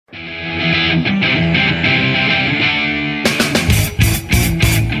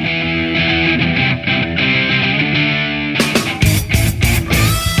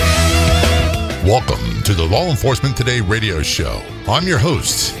Enforcement Today radio show. I'm your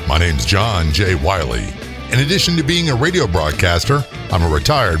host. My name's John J. Wiley. In addition to being a radio broadcaster, I'm a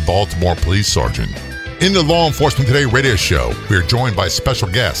retired Baltimore police sergeant. In the Law Enforcement Today radio show, we are joined by special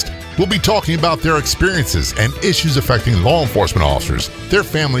guests. We'll be talking about their experiences and issues affecting law enforcement officers, their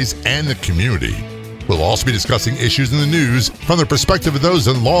families, and the community. We'll also be discussing issues in the news from the perspective of those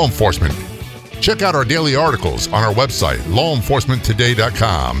in law enforcement. Check out our daily articles on our website,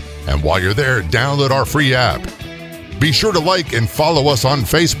 lawenforcementtoday.com. And while you're there, download our free app. Be sure to like and follow us on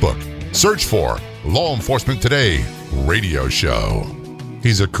Facebook. Search for Law Enforcement Today radio show.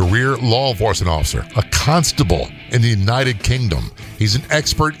 He's a career law enforcement officer, a constable in the United Kingdom. He's an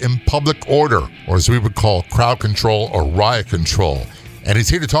expert in public order, or as we would call crowd control or riot control. And he's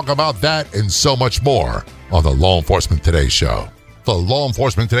here to talk about that and so much more on the Law Enforcement Today show. The Law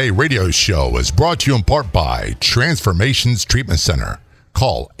Enforcement Today radio show is brought to you in part by Transformations Treatment Center.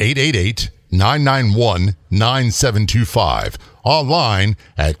 Call 888-991-9725. Online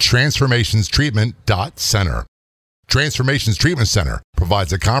at transformationstreatment.center. Transformations Treatment Center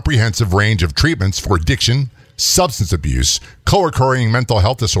provides a comprehensive range of treatments for addiction, substance abuse, co-occurring mental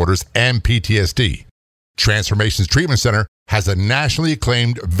health disorders, and PTSD. Transformations Treatment Center has a nationally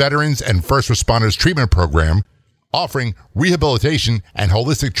acclaimed veterans and first responders treatment program offering rehabilitation and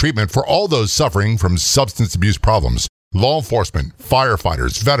holistic treatment for all those suffering from substance abuse problems. Law enforcement,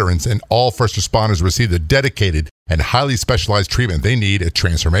 firefighters, veterans, and all first responders receive the dedicated and highly specialized treatment they need at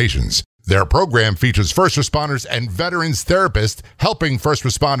Transformations. Their program features first responders and veterans therapists helping first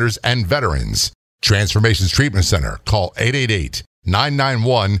responders and veterans. Transformations Treatment Center. Call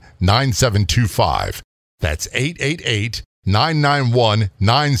 888-991-9725. That's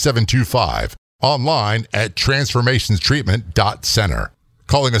 888-991-9725. Online at transformationstreatment.center.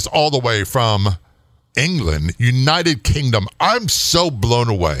 Calling us all the way from England, United Kingdom. I'm so blown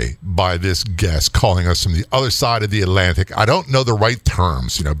away by this guest calling us from the other side of the Atlantic. I don't know the right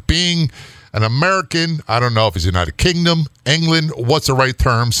terms. Being an American, I don't know if it's United Kingdom, England, what's the right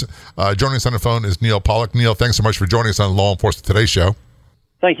terms? Joining us on the phone is Neil Pollock. Neil, thanks so much for joining us on the Law Enforcement Today show.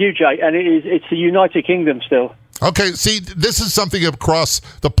 Thank you, Jay. And it's the United Kingdom still. Okay, see, this is something across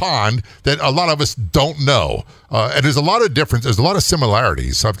the pond that a lot of us don't know. And there's a lot of difference. There's a lot of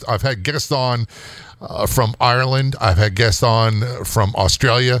similarities. I've had guests on from Ireland. I've had guests on from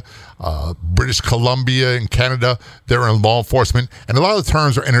Australia, British Columbia, and Canada. They're in law enforcement. And a lot of the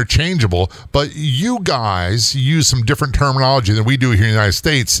terms are interchangeable. But you guys use some different terminology than we do here in the United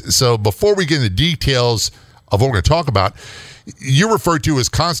States. So before we get into the details of what we're going to talk about, you're referred to as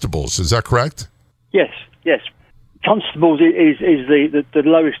constables. Is that correct? Yes. Constables is the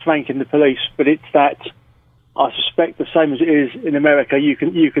lowest rank in the police, but it's that, I suspect, the same as it is in America. You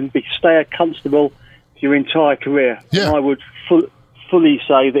can stay a constable your entire career. Yeah. And I would fully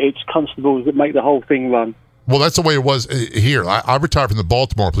say that it's constables that make the whole thing run. Well, that's the way it was here. I retired from the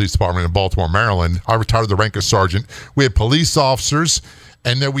Baltimore Police Department in Baltimore, Maryland. I retired with the rank of sergeant. We had police officers,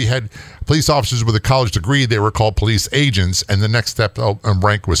 and then we had police officers with a college degree. They were called police agents, and the next step in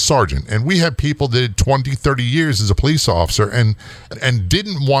rank was sergeant. And we had people that did 20, 30 years as a police officer and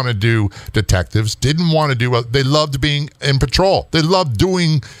didn't want to do detectives, didn't want to do, they loved being in patrol. They loved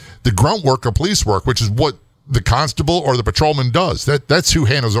doing the grunt work of police work, which is what the constable or the patrolman does. That's who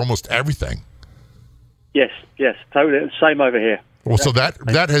handles almost everything. Yes, totally. Same over here. Well, so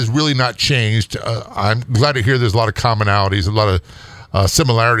that has really not changed. I'm glad to hear there's a lot of commonalities, a lot of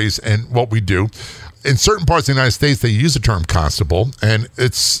similarities in what we do. In certain parts of the United States, they use the term constable, and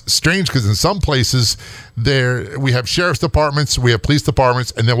it's strange because in some places we have sheriff's departments, we have police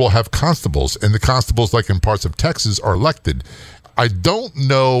departments, and then we'll have constables. And the constables, like in parts of Texas, are elected. I don't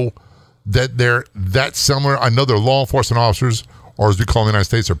know that they're that similar. I know they're law enforcement officers, or as we call in the United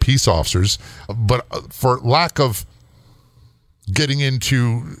States, are peace officers. But for lack of getting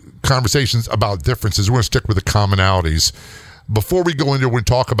into conversations about differences, we're going to stick with the commonalities. Before we go into it, we're going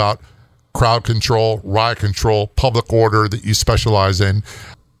to talk about crowd control, riot control, public order that you specialize in.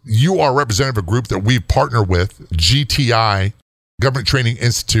 You are a representative of a group that we partner with, GTI, Government Training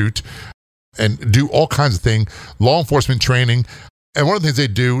Institute, and do all kinds of things, law enforcement training. And one of the things they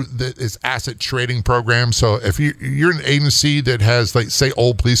do is asset trading programs. So if you're an agency that has, like, say,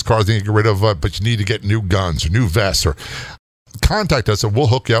 old police cars that you get rid of, but you need to get new guns or new vests, or contact us and we'll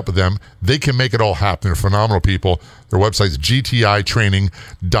hook you up with them. They can make it all happen. They're phenomenal people. Their website is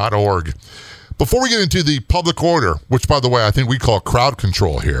gtitraining.org. Before we get into the public order, which, by the way, I think we call crowd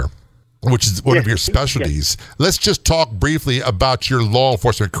control here, which is one of your specialties, let's just talk briefly about your law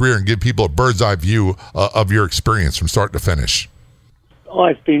enforcement career and give people a bird's eye view of your experience from start to finish.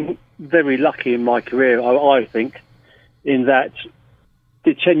 I've been very lucky in my career, I think, in that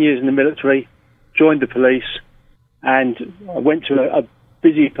did 10 years in the military, joined the police, and I went to a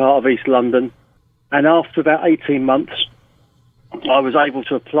busy part of East London. And after about 18 months, I was able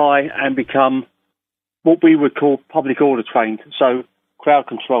to apply and become what we would call public order trained, so crowd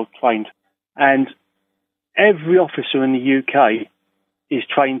control trained. And every officer in the UK is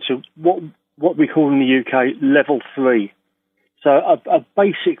trained to what we call in the UK level 3. So a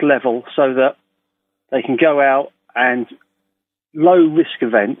basic level so that they can go out and low risk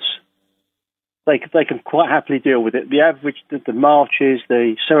events, they can quite happily deal with it. The average, the marches,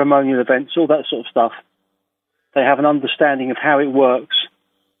 the ceremonial events, all that sort of stuff, they have an understanding of how it works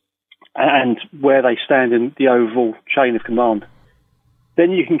and where they stand in the overall chain of command.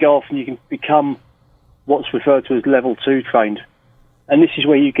 Then you can go off and you can become what's referred to as level 2 trained. And this is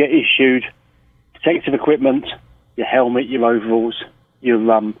where you get issued protective equipment, your helmet, your overalls, your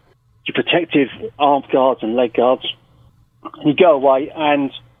protective arm guards and leg guards. And you go away,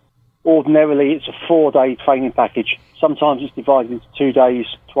 and ordinarily it's a 4-day training package. Sometimes it's divided into 2 days,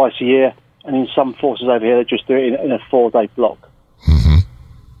 twice a year, and in some forces over here they just do it in a 4-day block. Mm-hmm.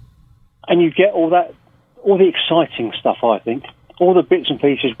 And you get all the exciting stuff, I think, all the bits and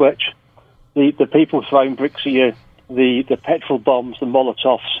pieces which the people throwing bricks at you, the petrol bombs, the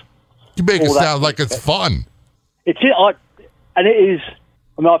Molotovs. You make it sound like it's fun. It is.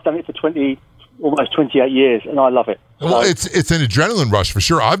 I mean, I've done it for almost 28 years, and I love it. Well, it's an adrenaline rush for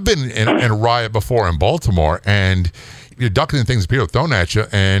sure. I've been in a riot before in Baltimore, and you're ducking the things people are throwing at you,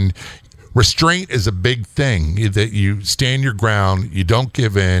 and restraint is a big thing, that you stand your ground, you don't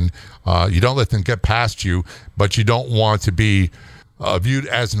give in, you don't let them get past you, but you don't want to be viewed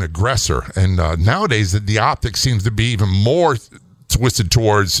as an aggressor. And nowadays, the optics seems to be even more twisted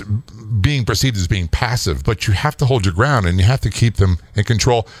towards being perceived as being passive, but you have to hold your ground and you have to keep them in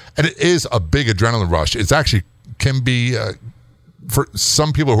control. And it is a big adrenaline rush. It's actually can be, for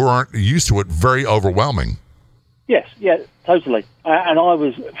some people who aren't used to it, very overwhelming. Yes, yeah, totally. And I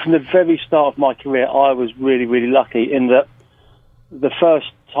was, from the very start of my career, I was really, really lucky in that the first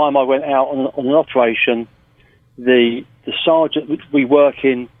time I went out on an operation, the sergeant, we work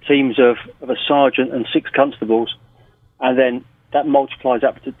in teams of a sergeant and 6 constables, and then that multiplies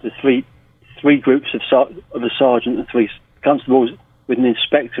up to three groups of a sergeant and 3 constables with an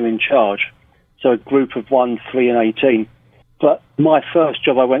inspector in charge. So a group of 1, 3, and 18. But my first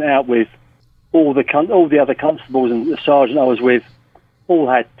job I went out with, all the other constables and the sergeant I was with all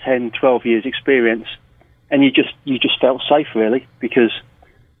had 10, 12 years experience, and you just felt safe, really, because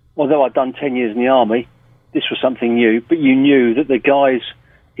although I'd done 10 years in the army, this was something new, but you knew that the guys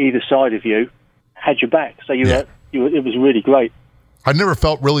either side of you had your back, so it was really great. I never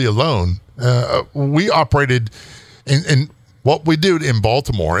felt really alone. We operated in what we do in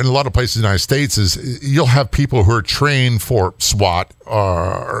Baltimore, in a lot of places in the United States, is you'll have people who are trained for SWAT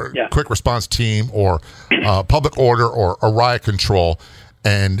or quick response team or public order or riot control,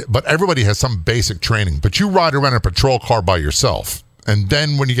 but everybody has some basic training. But you ride around in a patrol car by yourself. And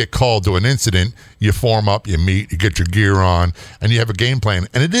then when you get called to an incident, you form up, you meet, you get your gear on, and you have a game plan.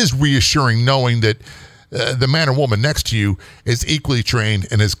 And it is reassuring knowing that the man or woman next to you is equally trained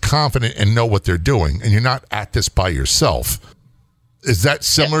and is confident and know what they're doing, and you're not at this by yourself. Is that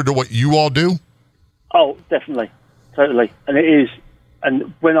similar to what you all do? Oh, definitely. Totally. And it is.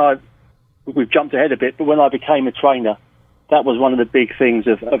 And we've jumped ahead a bit, but when I became a trainer, that was one of the big things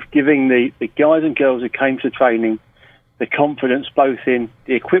of giving the guys and girls who came to training the confidence both in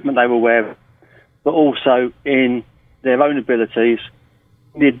the equipment they were wearing, but also in their own abilities,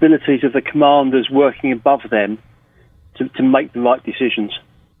 the abilities of the commanders working above them to make the right decisions.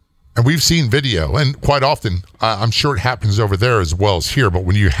 And we've seen video, and quite often, I'm sure it happens over there as well as here, but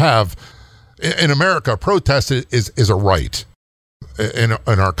when you have, in America, protest is a right in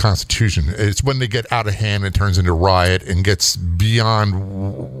our Constitution. It's when they get out of hand, it turns into riot and gets beyond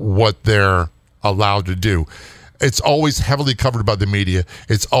what they're allowed to do. It's always heavily covered by the media.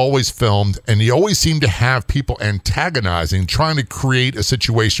 It's always filmed, and you always seem to have people antagonizing, trying to create a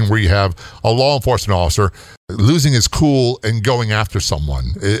situation where you have a law enforcement officer losing his cool and going after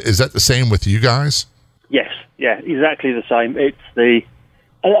someone. Is that the same with you guys? Yes, yeah, exactly the same. It's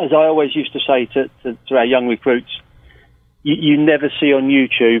as I always used to say to our young recruits, you never see on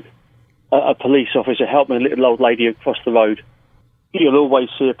YouTube a police officer helping a little old lady across the road. You'll always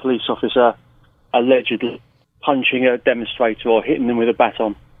see a police officer allegedly punching a demonstrator or hitting them with a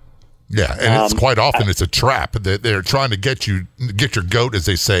baton. Yeah, and it's quite often it's a trap. They're trying to get your goat, as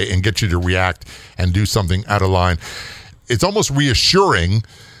they say, and get you to react and do something out of line. It's almost reassuring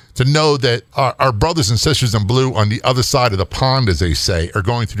to know that our brothers and sisters in blue on the other side of the pond, as they say, are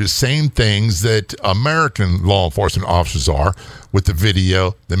going through the same things that American law enforcement officers are with the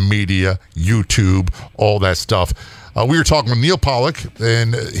video, the media, YouTube, all that stuff. We were talking with Neil Pollack,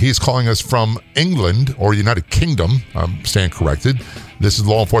 and he's calling us from England, or United Kingdom. I'm staying corrected. This is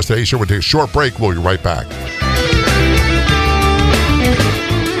Law Enforcement Today Show. We'll take a short break. We'll be right back.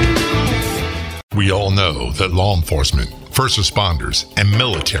 We all know that law enforcement, first responders, and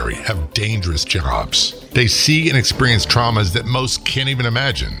military have dangerous jobs. They see and experience traumas that most can't even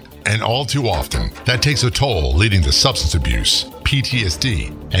imagine. And all too often, that takes a toll, leading to substance abuse,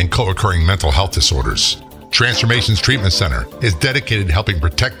 PTSD, and co-occurring mental health disorders. Transformations Treatment Center is dedicated to helping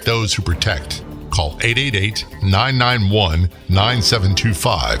protect those who protect. Call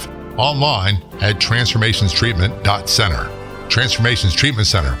 888-991-9725. Online at transformationstreatment.center. Transformations Treatment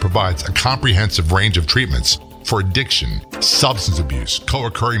Center provides a comprehensive range of treatments for addiction, substance abuse,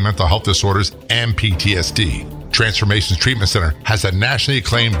 co-occurring mental health disorders, and PTSD. Transformations Treatment Center has a nationally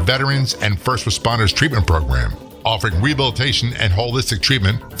acclaimed veterans and first responders treatment program, offering rehabilitation and holistic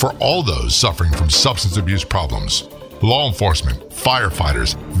treatment for all those suffering from substance abuse problems. Law enforcement,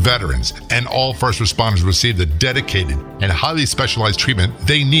 firefighters, veterans, and all first responders receive the dedicated and highly specialized treatment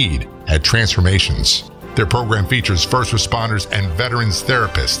they need at Transformations. Their program features first responders and veterans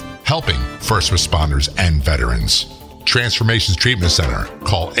therapists helping first responders and veterans. Transformations Treatment Center.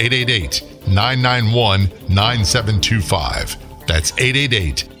 Call 888-991-9725. That's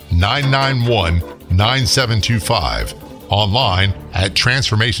 888-991-9725. Online at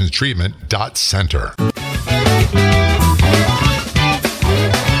transformationstreatment.center.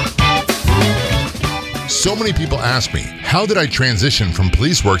 So many people ask me, how did I transition from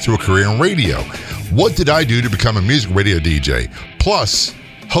police work to a career in radio? What did I do to become a music radio DJ? Plus,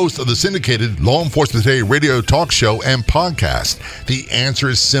 host of the syndicated Law Enforcement Today radio talk show and podcast? The answer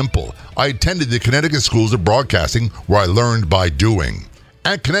is simple. I attended the Connecticut Schools of Broadcasting, where I learned by doing.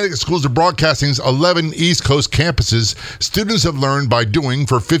 At Connecticut Schools of Broadcasting's 11 East Coast campuses, students have learned by doing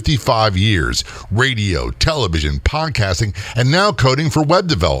for 55 years. Radio, television, podcasting, and now coding for web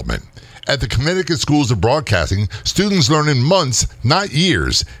development. At the Connecticut Schools of Broadcasting, students learn in months, not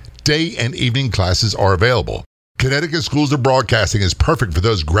years. Day and evening classes are available. Connecticut Schools of Broadcasting is perfect for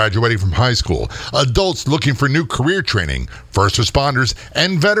those graduating from high school, adults looking for new career training, first responders,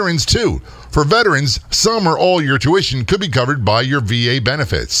 and veterans too. For veterans, some or all your tuition could be covered by your VA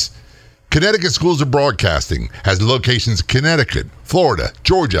benefits. Connecticut Schools of Broadcasting has locations in Connecticut, Florida,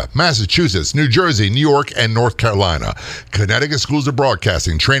 Georgia, Massachusetts, New Jersey, New York, and North Carolina. Connecticut Schools of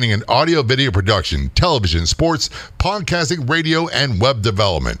Broadcasting, training in audio, video production, television, sports, podcasting, radio, and web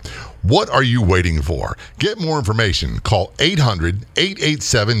development. What are you waiting for? Get more information. Call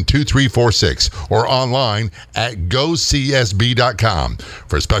 800-887-2346 or online at gocsb.com.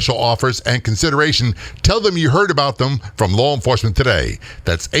 For special offers and consideration, tell them you heard about them from Law Enforcement Today.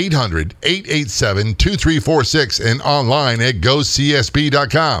 That's 800-887-2346 and online at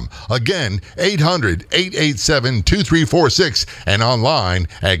gocsb.com. Again, 800-887-2346 and online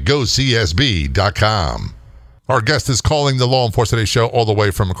at gocsb.com. Our guest is calling the Law Enforcement Today show all the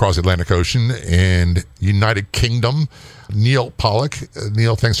way from across the Atlantic Ocean in United Kingdom, Neil Pollack.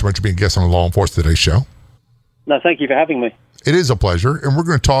 Neil, thanks so much for being a guest on the Law Enforcement Today show. No, thank you for having me. It is a pleasure, and we're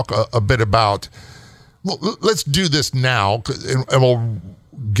going to talk a bit about, well, let's do this now, and we'll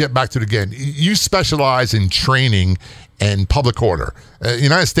get back to it again. You specialize in training and public order.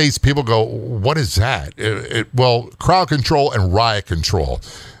 United States, people go, what is that? Well, crowd control and riot control.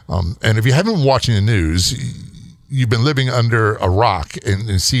 And if you haven't been watching the news, you've been living under a rock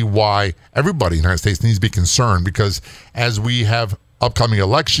and see why everybody in the United States needs to be concerned, because as we have upcoming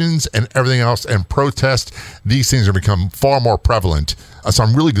elections and everything else and protests, these things are become far more prevalent. So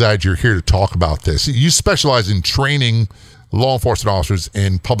I'm really glad you're here to talk about this. You specialize in training law enforcement officers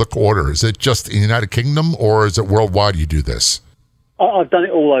in public order. Is it just in the United Kingdom, or is it worldwide you do this? I've done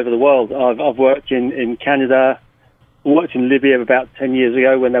it all over the world. I've worked in Canada, worked in Libya about 10 years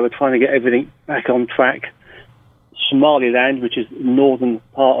ago when they were trying to get everything back on track. Somaliland, which is the northern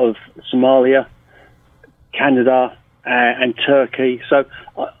part of Somalia, Canada, and Turkey. So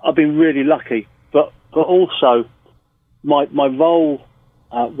I've been really lucky. But also, my role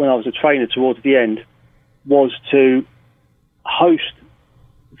when I was a trainer towards the end was to host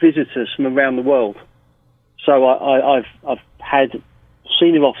visitors from around the world. So I've had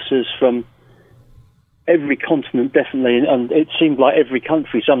senior officers from every continent, definitely, and it seems like every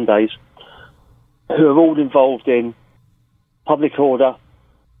country some days, who are all involved in public order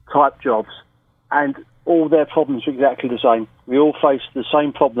type jobs, and all their problems are exactly the same. We all face the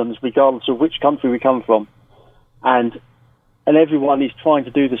same problems regardless of which country we come from. And and everyone is trying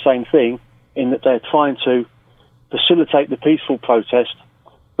to do the same thing in that they're trying to facilitate the peaceful protest,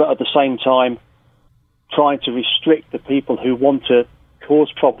 but at the same time trying to restrict the people who want to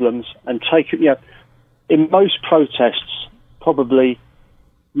cause problems and take it. In most protests, probably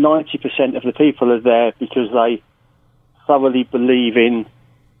 90% of the people are there because they thoroughly believe in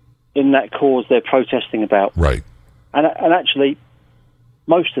that cause they're protesting about. Right. And actually,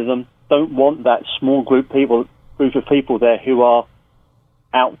 most of them don't want that small group of people there who are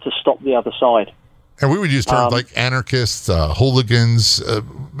out to stop the other side. And we would use terms like anarchists, hooligans,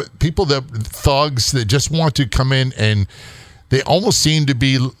 people thugs that just want to come in, and they almost seem to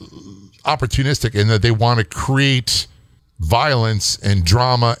be opportunistic in that they want to create violence and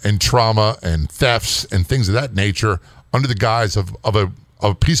drama and trauma and thefts and things of that nature under the guise of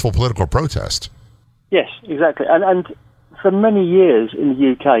a peaceful political protest. Yes, exactly. And for many years in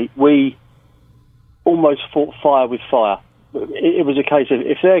the UK, we almost fought fire with fire. It was a case of,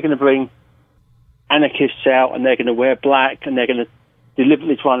 if they're going to bring anarchists out and they're going to wear black and they're going to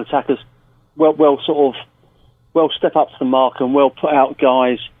deliberately try and attack us, we'll step up to the mark and we'll put out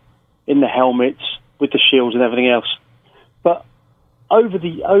guys in the helmets with the shields and everything else. But over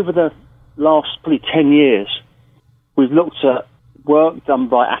the last probably 10 years, we've looked at work done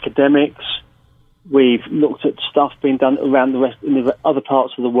by academics. We've looked at stuff being done around in the other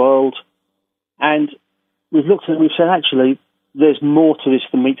parts of the world, and we've said, actually, there's more to this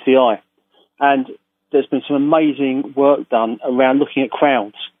than meets the eye. And there's been some amazing work done around looking at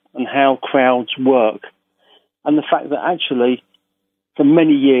crowds and how crowds work, and the fact that actually, for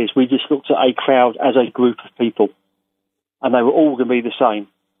many years, we just looked at a crowd as a group of people, and they were all going to be the same.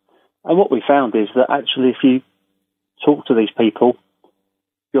 And what we found is that actually, if you talk to these people,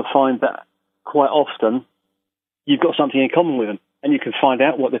 you'll find that quite often you've got something in common with them, and you can find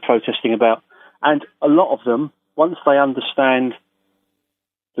out what they're protesting about. And a lot of them, once they understand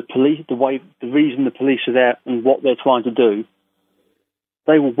the reason the police are there and what they're trying to do,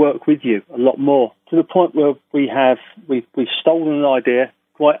 they will work with you a lot more, to the point where we've stolen an idea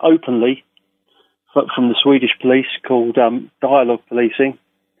quite openly from the Swedish police called dialogue policing.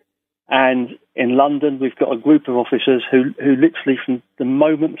 And in London, we've got a group of officers who literally, from the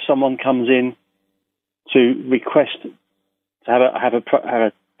moment someone comes in to request to have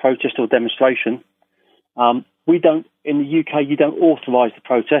a protest or demonstration, we don't, in the UK, you don't authorise the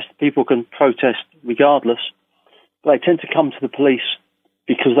protest. People can protest regardless, but they tend to come to the police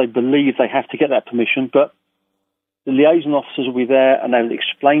because they believe they have to get that permission. But the liaison officers will be there and they will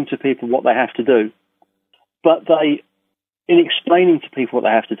explain to people what they have to do. But in explaining to people what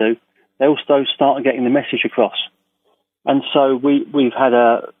they have to do, they also start getting the message across. And so we've had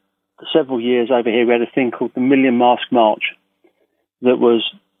several years over here, we had a thing called the Million Mask March that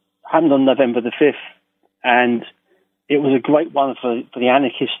happened on November the 5th, and it was a great one for the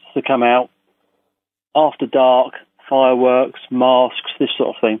anarchists to come out after dark, fireworks, masks, this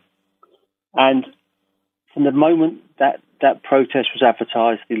sort of thing. And from the moment that protest was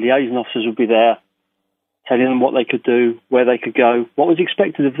advertised, the liaison officers would be there telling them what they could do, where they could go, what was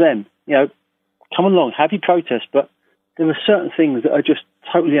expected of them. Come along, have your protest, but there are certain things that are just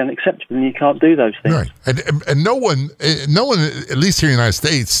totally unacceptable, and you can't do those things. Right, and no one, at least here in the United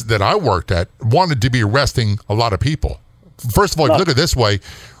States that I worked at, wanted to be arresting a lot of people. First of all, if you look at it this way,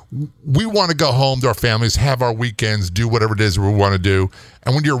 we want to go home to our families, have our weekends, do whatever it is we want to do.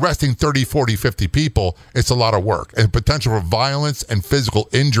 And when you're arresting 30, 40, 50 people, it's a lot of work. And potential for violence and physical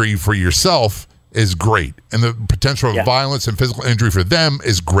injury for yourself is great. And the potential of violence and physical injury for them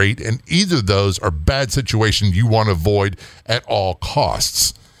is great. And either of those are bad situations you want to avoid at all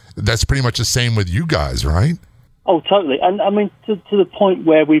costs. That's pretty much the same with you guys, right? Oh, totally. And I mean, to the point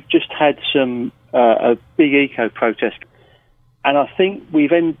where we've just had a big eco protest. And I think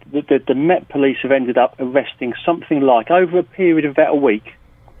the Met Police have ended up arresting something like, over a period of about a week,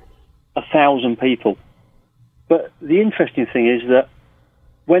 1,000 people. But the interesting thing is that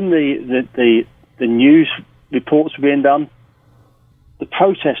when the news reports were being done, the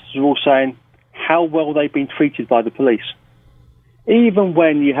protesters were all saying how well they've been treated by the police. Even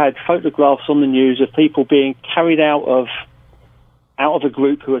when you had photographs on the news of people being carried out of a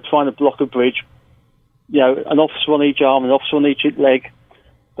group who were trying to block a bridge, an officer on each arm, an officer on each leg,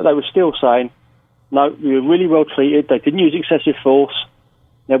 but they were still saying, no, we were really well treated, they didn't use excessive force,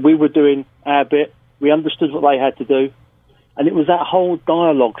 we were doing our bit, we understood what they had to do, and it was that whole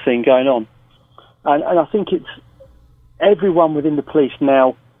dialogue thing going on. And I think it's everyone within the police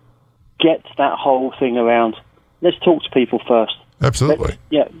now gets that whole thing around. Let's talk to people first. Absolutely.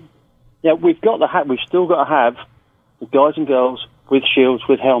 We've still got to have the guys and girls with shields,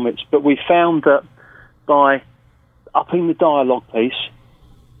 with helmets, but we found that by upping the dialogue piece,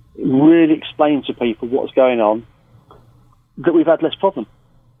 really explain to people what's going on, that we've had less problem.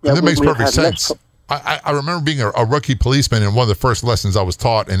 And that makes perfect sense. I remember being a rookie policeman, and one of the first lessons I was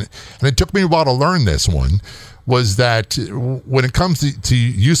taught, and it took me a while to learn this one, was that when it comes to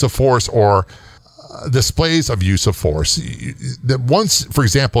use of force or displays of use of force, that once, for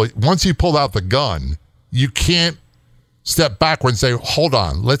example, once you pull out the gun, you can't step backward and say, hold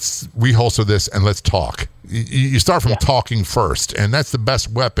on, let's reholster this and let's talk. You start from talking first, and that's the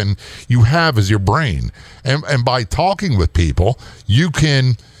best weapon you have is your brain. And by talking with people, you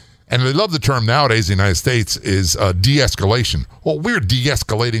can, and they love the term nowadays in the United States, is de-escalation. Well, we're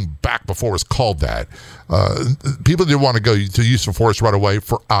de-escalating back before it was called that. People didn't want to go to use of force right away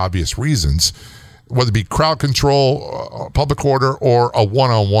for obvious reasons, whether it be crowd control, public order, or a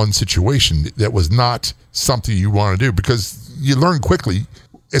one-on-one situation that was not something you want to do, because you learn quickly.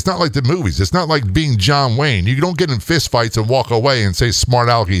 It's not like the movies. It's not like being John Wayne. You don't get in fist fights and walk away and say smart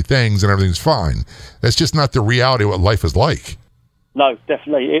alecky things and everything's fine. That's just not the reality of what life is like. No,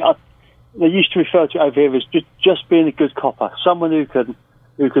 definitely. They used to refer to it over here as just being a good copper, someone who can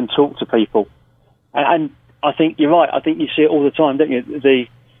talk to people. And I think you're right. I think you see it all the time, don't you?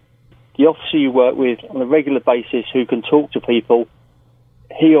 The officer you work with on a regular basis who can talk to people,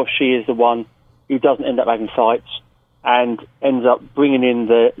 he or she is the one who doesn't end up having fights and ends up bringing in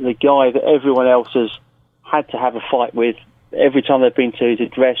the guy that everyone else has had to have a fight with. Every time they've been to his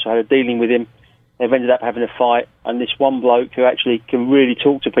address or had a dealing with him, they've ended up having a fight. And this one bloke who actually can really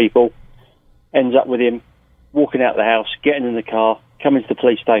talk to people ends up with him walking out of the house, getting in the car, coming to the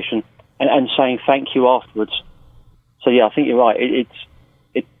police station and saying thank you afterwards. So, yeah, I think you're right.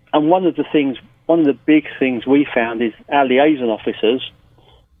 And one of the big things we found is our liaison officers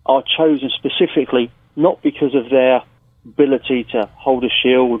are chosen specifically not because of their ability to hold a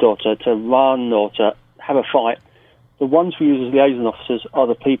shield or to run or to have a fight. The ones we use as liaison officers are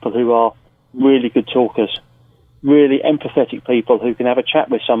the people who are really good talkers, really empathetic people who can have a chat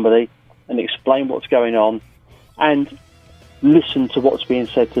with somebody and explain what's going on and listen to what's being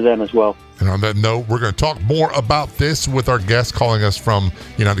said to them as well. And on that note, we're going to talk more about this with our guest calling us from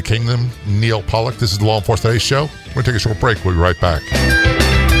United Kingdom, Neil Pollock. This is the Law Enforcement Today show. We're going to take a short break. We'll be right back.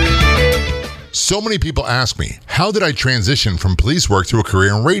 So many people ask me, how did I transition from police work to a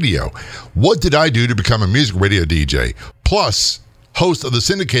career in radio? What did I do to become a music radio DJ? Plus, host of the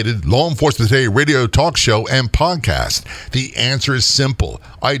syndicated Law Enforcement Today radio talk show and podcast. The answer is simple.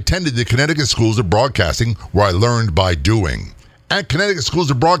 I attended the Connecticut Schools of Broadcasting, where I learned by doing. At Connecticut Schools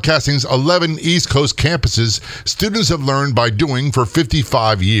of Broadcasting's 11 East Coast campuses, students have learned by doing for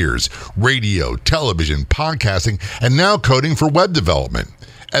 55 years. Radio, television, podcasting, and now coding for web development.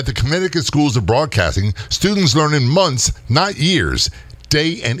 At the Connecticut Schools of Broadcasting, students learn in months, not years.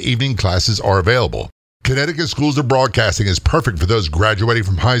 Day and evening classes are available. Connecticut Schools of Broadcasting is perfect for those graduating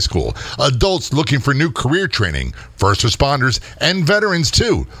from high school, adults looking for new career training, first responders, and veterans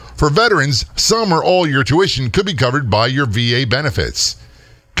too. For veterans, some or all your tuition could be covered by your VA benefits.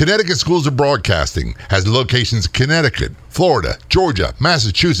 Connecticut Schools of Broadcasting has locations in Connecticut, Florida, Georgia,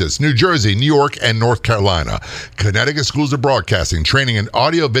 Massachusetts, New Jersey, New York, and North Carolina. Connecticut Schools of Broadcasting, training in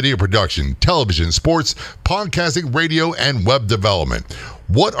audio, video production, television, sports, podcasting, radio, and web development.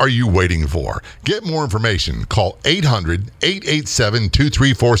 What are you waiting for? Get more information. Call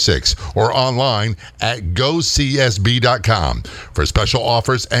 800-887-2346 or online at gocsb.com. For special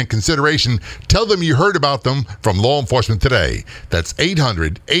offers and consideration, tell them you heard about them from Law Enforcement Today. That's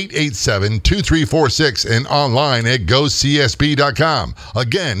 800-887-2346 and online at gocsb.com.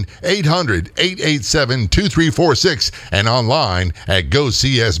 Again, 800-887-2346 and online at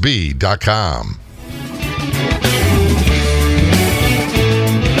gocsb.com.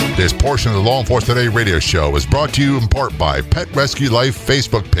 This portion of the Law Enforcement Today radio show is brought to you in part by Pet Rescue Life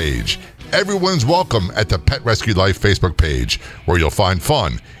Facebook page. Everyone's welcome at the Pet Rescue Life Facebook page, where you'll find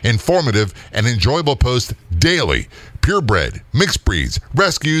fun, informative, and enjoyable posts daily. Purebred, mixed breeds,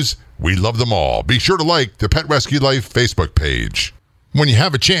 rescues, we love them all. Be sure to like the Pet Rescue Life Facebook page. When you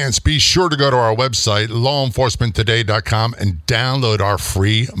have a chance, be sure to go to our website, lawenforcementtoday.com, and download our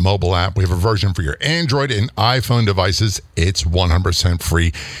free mobile app. We have a version for your Android and iPhone devices. It's 100%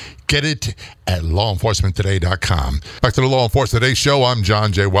 free. Get it at lawenforcementtoday.com. Back to the Law Enforcement Today show. I'm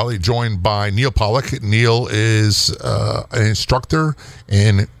John J. Welly, joined by Neil Pollock. Neil is an instructor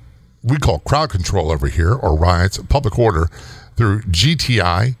in, we call crowd control over here, or riots, public order, through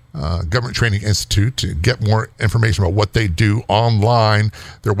GTI, Government Training Institute. To get more information about what they do online,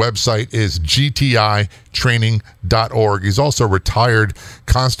 their website is gtitraining.org. He's also a retired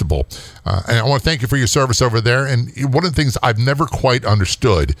constable. And I want to thank you for your service over there. And one of the things I've never quite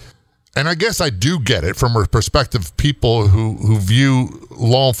understood, And I guess I do get it from a perspective of people who view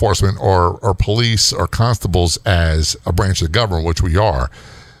law enforcement or police or constables as a branch of the government, which we are,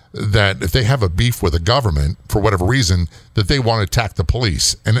 that if they have a beef with the government for whatever reason, that they want to attack the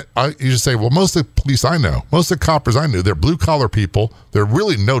police. And you just say, well, most of the police I know, most of the coppers I knew, they're blue-collar people. They're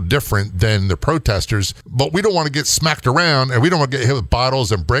really no different than the protesters, but we don't want to get smacked around, and we don't want to get hit with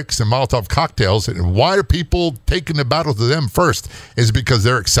bottles and bricks and Molotov cocktails. And why are people taking the battle to them first? Is it because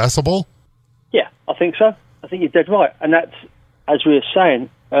they're accessible? Yeah, I think so. I think you're dead right. And that's, as we were saying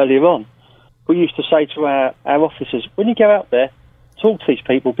earlier on, we used to say to our officers, when you go out there, talk to these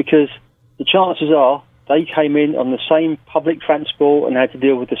people, because the chances are they came in on the same public transport and had to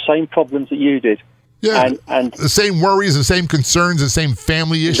deal with the same problems that you did. Yeah, and the same worries, the same concerns, the same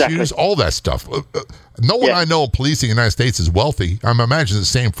family issues, exactly. All that stuff. No one I know in policing in the United States is wealthy. I'm imagining the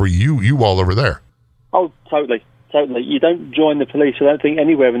same for you all over there. Oh, totally. You don't join the police, I don't think,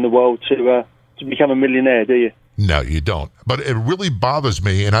 anywhere in the world to become a millionaire, do you? No, you don't. But it really bothers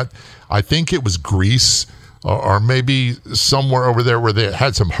me, and I think it was Greece or maybe somewhere over there where they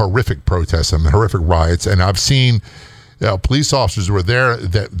had some horrific protests and horrific riots. And I've seen police officers were there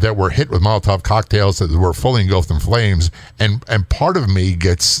that were hit with Molotov cocktails that were fully engulfed in flames. And part of me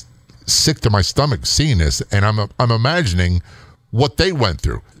gets sick to my stomach seeing this. And I'm imagining what they went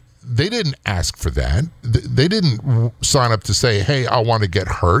through. They didn't ask for that. They didn't sign up to say, hey, I want to get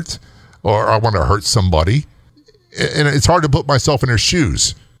hurt or I want to hurt somebody. And it's hard to put myself in their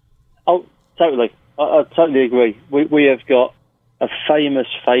shoes. Oh, totally. I totally agree. We have got a famous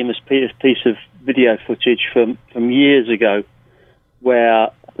piece of video footage from years ago where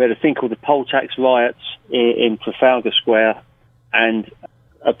we had a thing called the poll tax riots in Trafalgar Square, and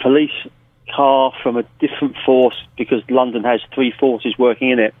a police car from a different force, because London has 3 forces working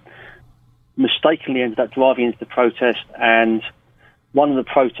in it, mistakenly ended up driving into the protest, and one of the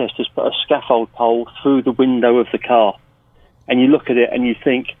protesters put a scaffold pole through the window of the car. And you look at it and you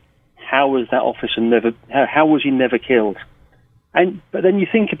think, how was that officer how was he never killed? But then you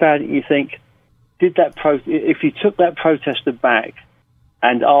think about it and you think, if you took that protester back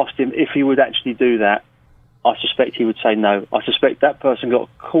and asked him if he would actually do that, I suspect he would say no. I suspect that person got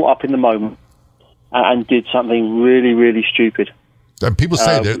caught up in the moment and did something really, really stupid. And people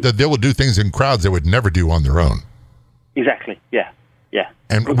say that they will do things in crowds they would never do on their own. Exactly, yeah.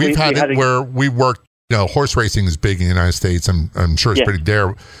 And we've had it where we worked, horse racing is big in the United States. I'm sure it's pretty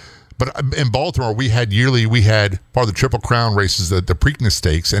there. But in Baltimore, we had part of the Triple Crown races, the Preakness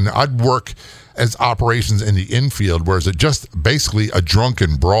Stakes, and I'd work as operations in the infield, whereas it just basically a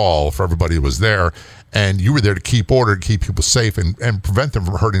drunken brawl for everybody who was there, and you were there to keep order, to keep people safe, and prevent them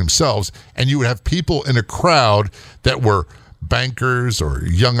from hurting themselves. And you would have people in a crowd that were bankers or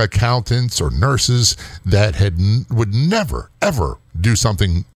young accountants or nurses that would never, ever do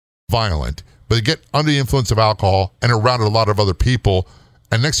something violent, but they get under the influence of alcohol and around a lot of other people.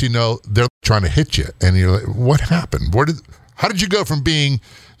 And next thing you know, they're trying to hit you. And you're like, what happened? How did you go from being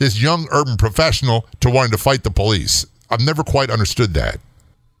this young urban professional to wanting to fight the police? I've never quite understood that.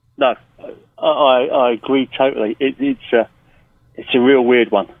 No, I agree totally. It's a real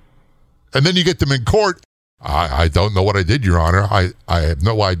weird one. And then you get them in court. I don't know what I did, Your Honor. I have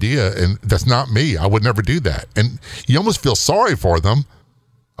no idea. And that's not me. I would never do that. And you almost feel sorry for them,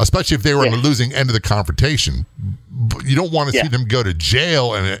 especially if they were in the losing end of the confrontation. You don't want to see them go to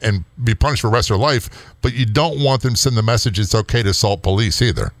jail and be punished for the rest of their life, but you don't want them to send the message it's okay to assault police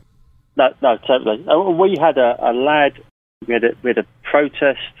either. No, totally. We had a lad, we had a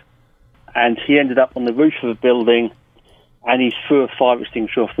protest, and he ended up on the roof of a building, and he threw a fire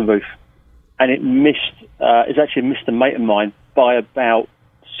extinguisher off the roof. And it actually missed a mate of mine by about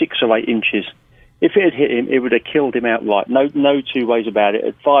 6 or 8 inches. If it had hit him, it would have killed him outright. No two ways about it.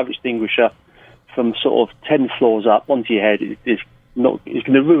 A fire extinguisher from sort of 10 floors up onto your head is going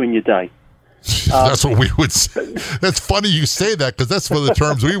to ruin your day. That's what we would say. That's funny you say that, because that's one of the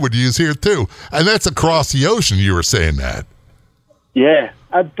terms we would use here too. And that's across the ocean, you were saying that. Yeah,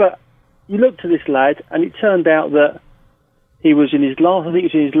 but you looked at this lad, and it turned out that he was in his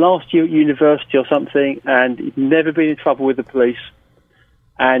last year at university or something, and he'd never been in trouble with the police.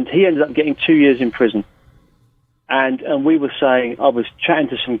 And he ended up getting 2 years in prison. And we were saying, I was chatting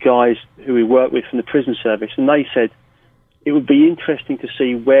to some guys who we work with from the prison service, and they said it would be interesting to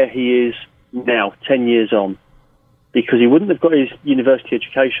see where he is now, 10 years on, because he wouldn't have got his university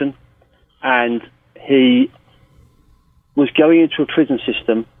education, and he was going into a prison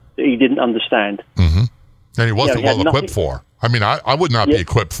system that he didn't understand. Mm-hmm. And he wasn't well equipped for. I mean, I would not be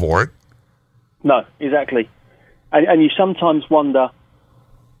equipped for it. No, exactly. And you sometimes wonder,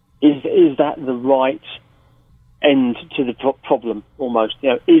 is that the right end to the problem almost.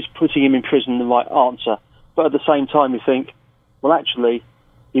 Is putting him in prison the right answer? But at the same time, you think, well, actually,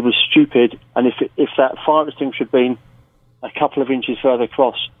 he was stupid, and if that fire extinguisher had been a couple of inches further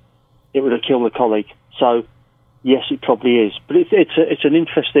across, it would have killed the colleague. So, yes, it probably is. But it's an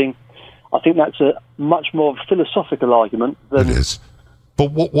interesting. I think that's a much more philosophical argument than it is.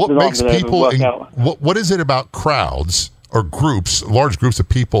 But what makes people? What is it about crowds or groups, large groups of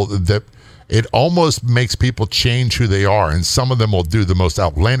people, that it almost makes people change who they are, and some of them will do the most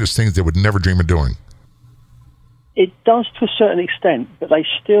outlandish things they would never dream of doing? It does to a certain extent, but they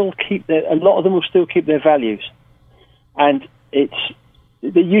still keep a lot of them will still keep their values. And it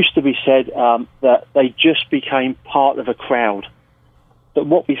used to be said that they just became part of a crowd. But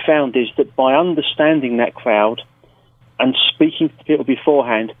what we found is that by understanding that crowd and speaking to people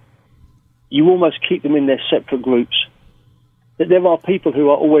beforehand, you almost keep them in their separate groups. That there are people who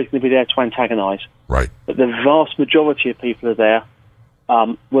are always going to be there to antagonise. Right. But the vast majority of people are there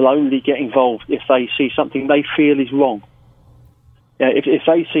will only get involved if they see something they feel is wrong. If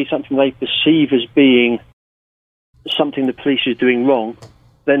they see something they perceive as being something the police is doing wrong,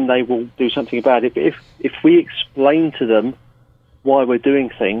 then they will do something about it. But if we explain to them why we're doing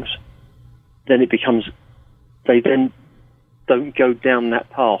things, then it becomes, they then don't go down that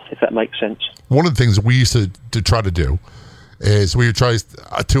path, if that makes sense. One of the things we used to try to do is we would try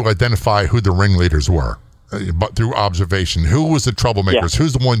to identify who the ringleaders were. But through observation, who was the troublemakers,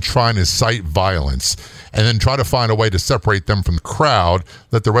 who's the one trying to incite violence, and then try to find a way to separate them from the crowd,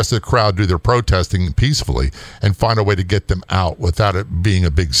 let the rest of the crowd do their protesting peacefully, and find a way to get them out without it being a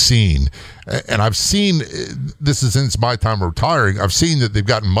big scene. And I've seen, this is since my time of retiring, I've seen that they've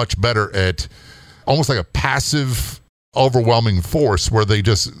gotten much better at almost like a passive, overwhelming force where they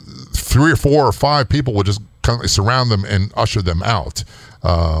just, 3 or 4 or 5 people will just kind of surround them and usher them out.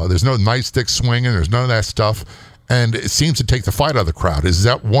 There's no nightstick swinging. There's none of that stuff. And it seems to take the fight out of the crowd. Is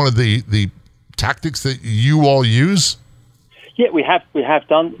that one of the tactics that you all use? Yeah, we have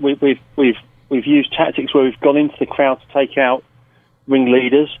done. We've used tactics where we've gone into the crowd to take out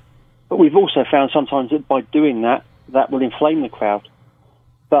ringleaders. But we've also found sometimes that by doing that will inflame the crowd.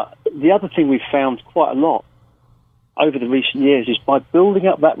 But the other thing we've found quite a lot over the recent years is by building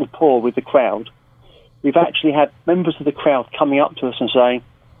up that rapport with the crowd, we've actually had members of the crowd coming up to us and saying,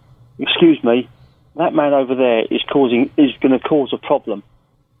 "Excuse me, that man over there is going to cause a problem,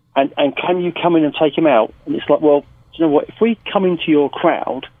 and can you come in and take him out?" And it's like, well, do you know what? If we come into your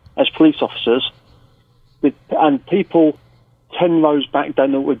crowd as police officers, and people 10 rows back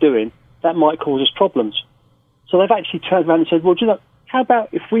don't know what we're doing, that might cause us problems. So they've actually turned around and said, "Well, do you know, how about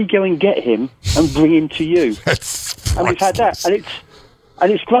if we go and get him and bring him to you?" And we've had that,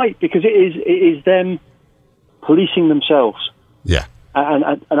 and it's great because it is them policing themselves,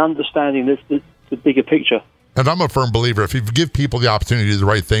 and understanding the bigger picture. And I'm a firm believer, if you give people the opportunity to do the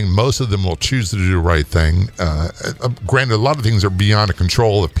right thing, most of them will choose to do the right thing. Granted, a lot of things are beyond the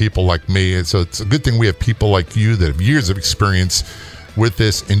control of people like me, and so it's a good thing we have people like you that have years of experience with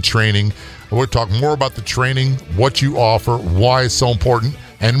this in training. We'll talk more about the training, what you offer, why it's so important,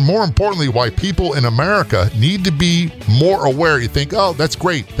 and more importantly, why people in America need to be more aware. You think, oh, that's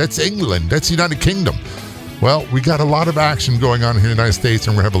great, that's England, that's the United Kingdom. Well, we got a lot of action going on here in the United States,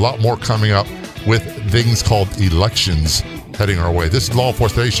 and we're going to have a lot more coming up with things called elections heading our way. This is Law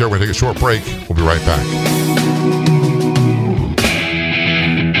Enforcement Today Show. We're going to take a short break. We'll be right back.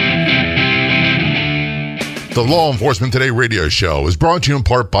 The Law Enforcement Today radio show is brought to you in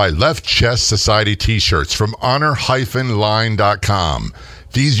part by Left Chest Society t-shirts from honor-line.com.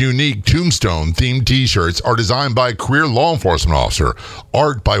 These unique tombstone-themed t-shirts are designed by a career law enforcement officer,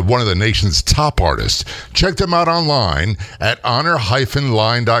 art by one of the nation's top artists. Check them out online at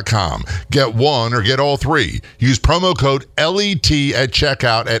honor-line.com. Get one or get all 3. Use promo code LET at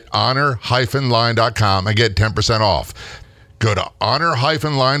checkout at honor-line.com and get 10% off. Go to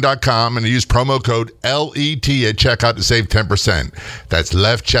honor-line.com and use promo code LET at checkout to save 10%. That's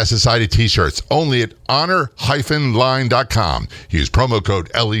Left Chest Society t-shirts only at honor-line.com. Use promo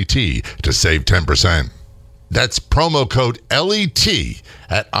code LET to save 10%. That's promo code LET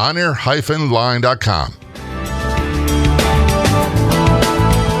at honor-line.com.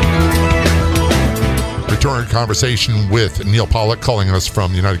 Return conversation with Neil Pollack calling us from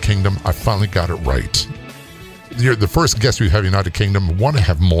the United Kingdom. I finally got it right. You're the first guest we've had in the United Kingdom. Want to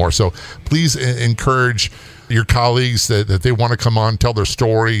have more, so please encourage your colleagues that they want to come on, tell their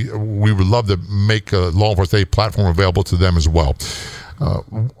story. We would love to make a Law Enforcement Today platform available to them as well.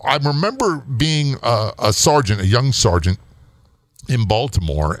 I remember being a sergeant, a young sergeant in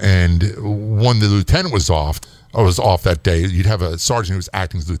Baltimore, and when the lieutenant was off that day, you'd have a sergeant who was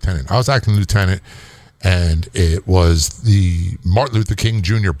acting as lieutenant. I was acting lieutenant, and it was the Martin Luther King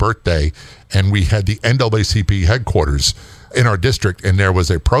Jr. birthday, and we had the NAACP headquarters in our district, and there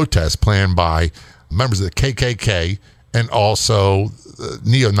was a protest planned by members of the KKK and also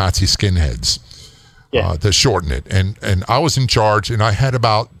neo-Nazi skinheads, to shorten it. And I was in charge, and I had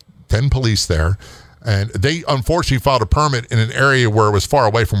about 10 police there, and they unfortunately filed a permit in an area where it was far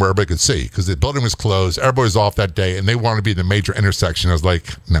away from where everybody could see because the building was closed, everybody was off that day, and they wanted to be in the major intersection. I was like,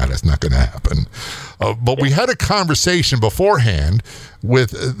 nah, that's not going to happen. But we had a conversation beforehand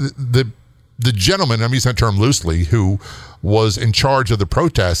with the gentleman, I'm using that term loosely, who was in charge of the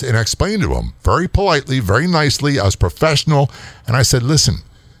protest, and I explained to him very politely, very nicely, I was professional, and I said, listen,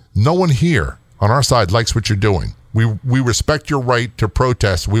 no one here on our side likes what you're doing. We respect your right to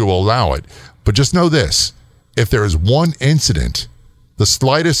protest. We will allow it. But just know this, if there is one incident, the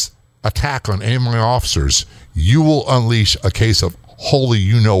slightest attack on any of my officers, you will unleash a case of holy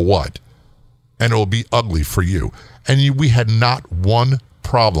you-know-what, and it will be ugly for you. And we had not one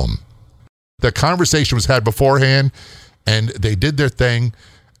problem. The conversation was had beforehand, and they did their thing.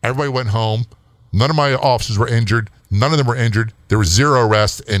 Everybody went home. None of my officers were injured. None of them were injured. There was 0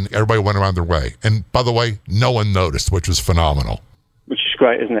 arrests, and everybody went around their way. And by the way, no one noticed, which was phenomenal. Which is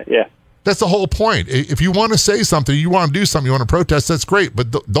great, isn't it? Yeah. That's the whole point. If you want to say something, you want to do something, you want to protest, that's great.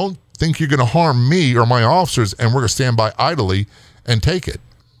 But don't think you're going to harm me or my officers, and we're going to stand by idly and take it.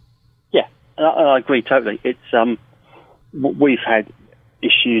 Yeah, I agree totally. It's we've had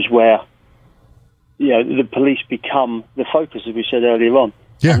issues where the police become the focus, as we said earlier on.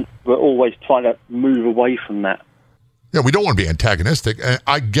 Yeah, and we're always trying to move away from that. Yeah, we don't want to be antagonistic.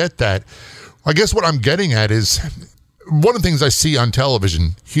 I get that. I guess what I'm getting at is one of the things I see on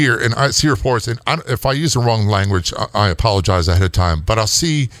television here, and I see reports, and if I use the wrong language, I apologize ahead of time, but I'll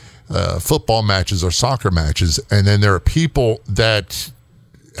see football matches or soccer matches, and then there are people that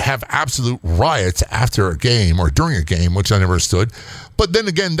have absolute riots after a game or during a game, which I never understood. But then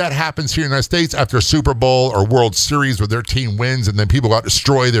again, that happens here in the United States after a Super Bowl or World Series where their team wins and then people go out and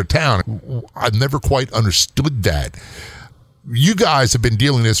destroy their town. I've never quite understood that. You guys have been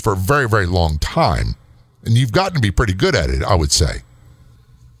dealing with this for a very, very long time, and you've gotten to be pretty good at it, I would say.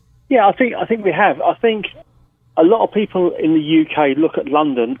 Yeah, I think we have. I think a lot of people in the UK look at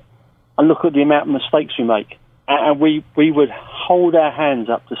London and look at the amount of mistakes we make. And we would hold our hands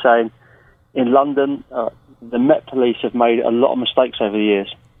up to saying, in London, the Met Police have made a lot of mistakes over the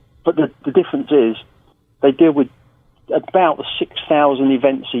years. But the difference is they deal with about 6,000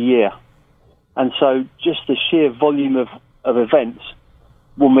 events a year. And so just the sheer volume of events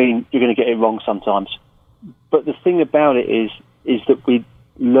will mean you're going to get it wrong sometimes. But the thing about it is that we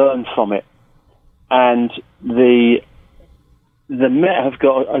learn from it. And the Met have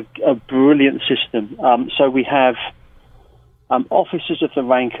got a brilliant system. So we have officers of the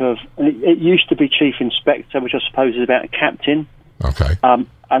rank of, and it used to be chief inspector, which I suppose is about a captain. Okay. And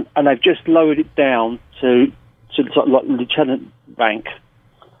they've just lowered it down to sort of like lieutenant rank,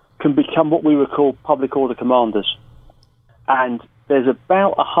 can become what we would call public order commanders. And there's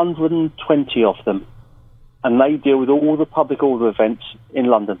about 120 of them, and they deal with all the public order events in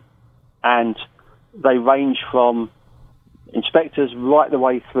London. And they range from inspectors right the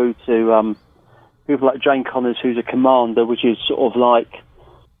way through to people like Jane Connors, who's a commander, which is sort of like,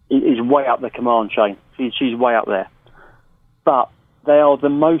 is way up the command chain. She's way up there. But they are the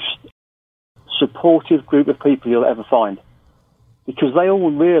most supportive group of people you'll ever find, because they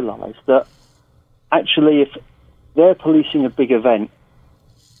all realise that actually if they're policing a big event,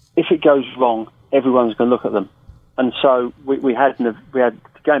 if it goes wrong, everyone's going to look at them. And so we had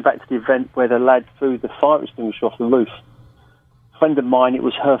going back to the event where the lad threw the fire extinguisher off the roof. A friend of mine, it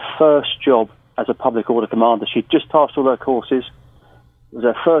was her first job as a public order commander. She'd just passed all her courses. It was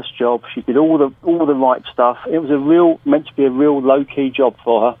her first job. She did all the right stuff. It was meant to be a real low-key job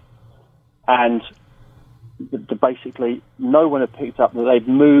for her. And basically, no one had picked up that they'd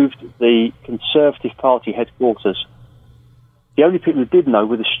moved the Conservative Party headquarters. The only people who did know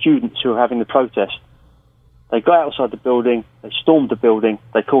were the students who were having the protest. They got outside the building, they stormed the building,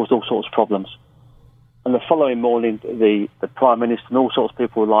 they caused all sorts of problems. And the following morning, the Prime Minister and all sorts of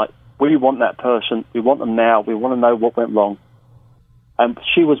people were like, we want that person, we want them now, we want to know what went wrong. And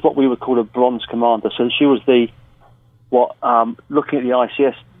she was what we would call a bronze commander. So she was looking at the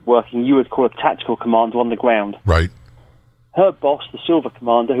ICS working, you would call a tactical commander on the ground. Right. Her boss, the silver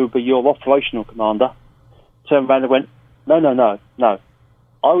commander, who would be your operational commander, turned around and went, no.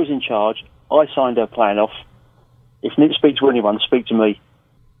 I was in charge. I signed her plan off. If you need to speak to anyone, speak to me.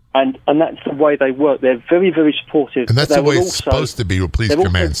 And that's the way they work. They're very, very supportive. And that's the way it's supposed to be with police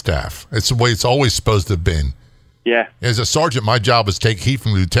command staff. It's the way it's always supposed to have been. Yeah. As a sergeant, my job was to take heat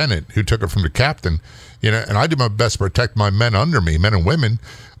from the lieutenant who took it from the captain, and I did my best to protect my men under me, men and women,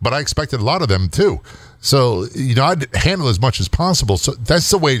 but I expected a lot of them too. So, I'd handle as much as possible. So that's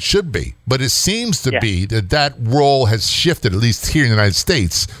the way it should be. But it seems to be that role has shifted, at least here in the United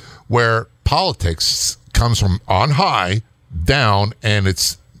States, where politics comes from on high down, and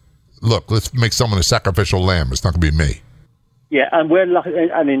it's, look, let's make someone a sacrificial lamb. It's not going to be me. Yeah, and we're lucky,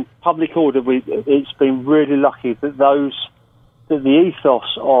 and in public order, it's been really lucky that the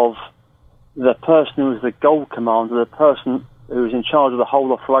ethos of the person who was the gold commander, the person who was in charge of the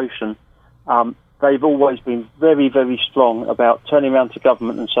whole operation, they've always been very, very strong about turning around to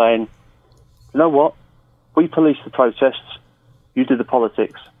government and saying, you know what, we police the protests, you do the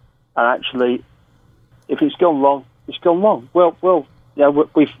politics. And actually, if it's gone wrong, it's gone wrong. Well, Bob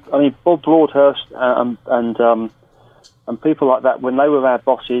Broadhurst and people like that, when they were our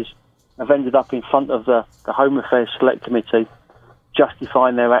bosses, have ended up in front of the Home Affairs Select Committee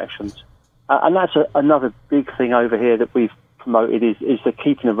justifying their actions. And that's another big thing over here that we've promoted is the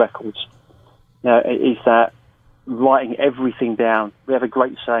keeping of records. Is that writing everything down. We have a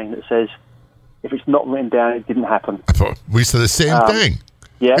great saying that says, if it's not written down, it didn't happen. We said the same thing.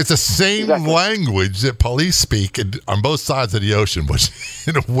 Yeah, it's the same language that police speak on both sides of the ocean, which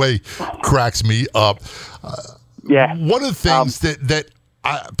in a way cracks me up. One of the things that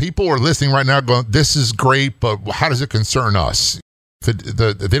people are listening right now going, this is great, but how does it concern us?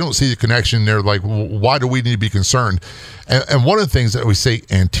 If they don't see the connection, they're like, why do we need to be concerned? And one of the things that we say,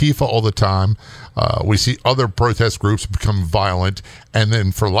 Antifa all the time, we see other protest groups become violent, and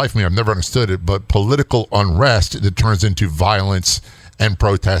then for the life of me, I've never understood it, but political unrest that turns into violence and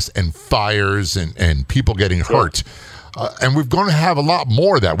protests and fires and people getting hurt. And we're going to have a lot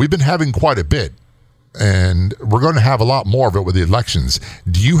more of that. We've been having quite a bit, and we're going to have a lot more of it with the elections.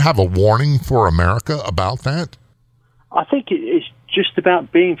 Do you have a warning for America about that? I think it's just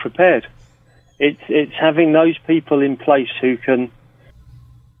about being prepared. It's having those people in place who can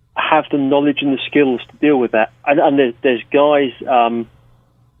have the knowledge and the skills to deal with that. And there's guys,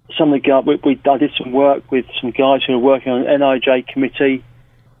 some of the guys, I did some work with some guys who are working on an NIJ committee,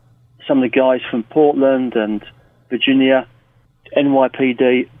 some of the guys from Portland and Virginia,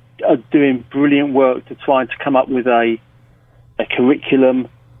 NYPD, are doing brilliant work to try to come up with a curriculum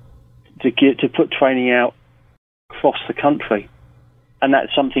to put training out across the country. And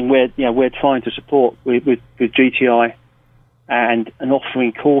that's something we're trying to support with GTI and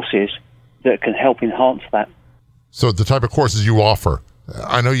offering courses that can help enhance that. So the type of courses you offer,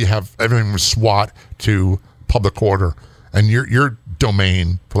 I know you have everything from SWAT to public order, and your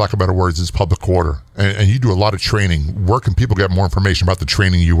domain, for lack of better words, is public order, and you do a lot of training. Where can people get more information about the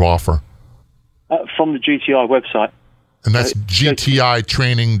training you offer? From the GTI website. And that's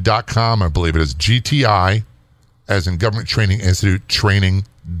gtitraining.com, I believe it is. GTI, as in Government Training Institute,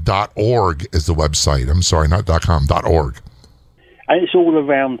 training.org is the website. I'm sorry, not .com, .org. And it's all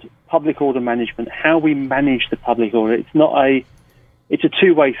around public order management, how we manage the public order. It's a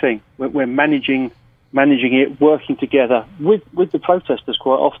two-way thing. We're managing it, working together with the protesters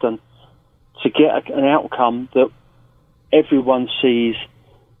quite often to get an outcome that everyone sees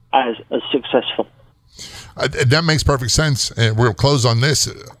as successful. That makes perfect sense. And we'll close on this.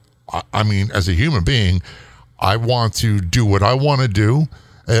 I mean, as a human being, I want to do what I want to do.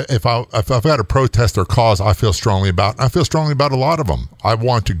 If I've got a protest or cause I feel strongly about, I feel strongly about a lot of them. I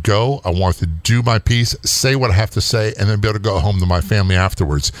want to go, I want to do my piece, say what I have to say, and then be able to go home to my family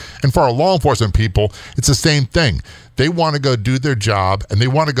afterwards. And for our law enforcement people, it's the same thing. They want to go do their job, and they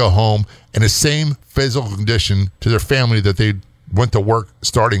want to go home in the same physical condition to their family that they went to work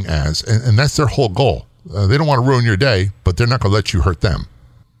starting as. And that's their whole goal. They don't want to ruin your day, but they're not going to let you hurt them.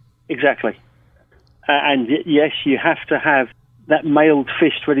 Exactly. And yes, you have to have that mailed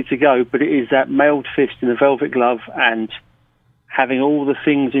fist ready to go, but it is that mailed fist in a velvet glove and having all the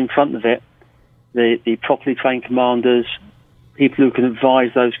things in front of it, the properly trained commanders, people who can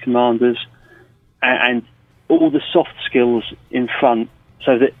advise those commanders, and all the soft skills in front,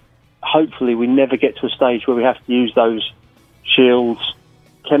 so that hopefully we never get to a stage where we have to use those shields,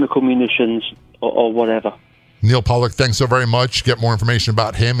 chemical munitions, or whatever. Neil Pollock, thanks so very much. Get more information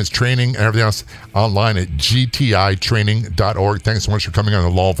about him, his training, and everything else online at gtitraining.org. Thanks so much for coming on the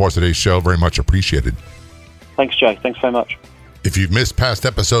Law Enforcement Today show. Very much appreciated. Thanks, Jay. Thanks very much. If you've missed past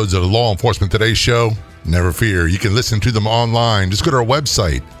episodes of the Law Enforcement Today show, never fear. You can listen to them online. Just go to our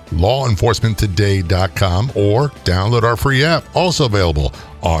website, lawenforcementtoday.com, or download our free app, also available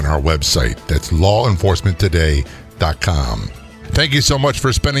on our website. That's lawenforcementtoday.com. Thank you so much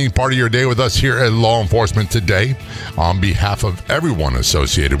for spending part of your day with us here at Law Enforcement Today. On behalf of everyone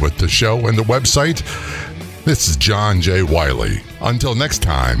associated with the show and the website, This is John J. Wiley. Until next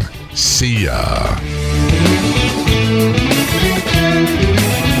time, see ya.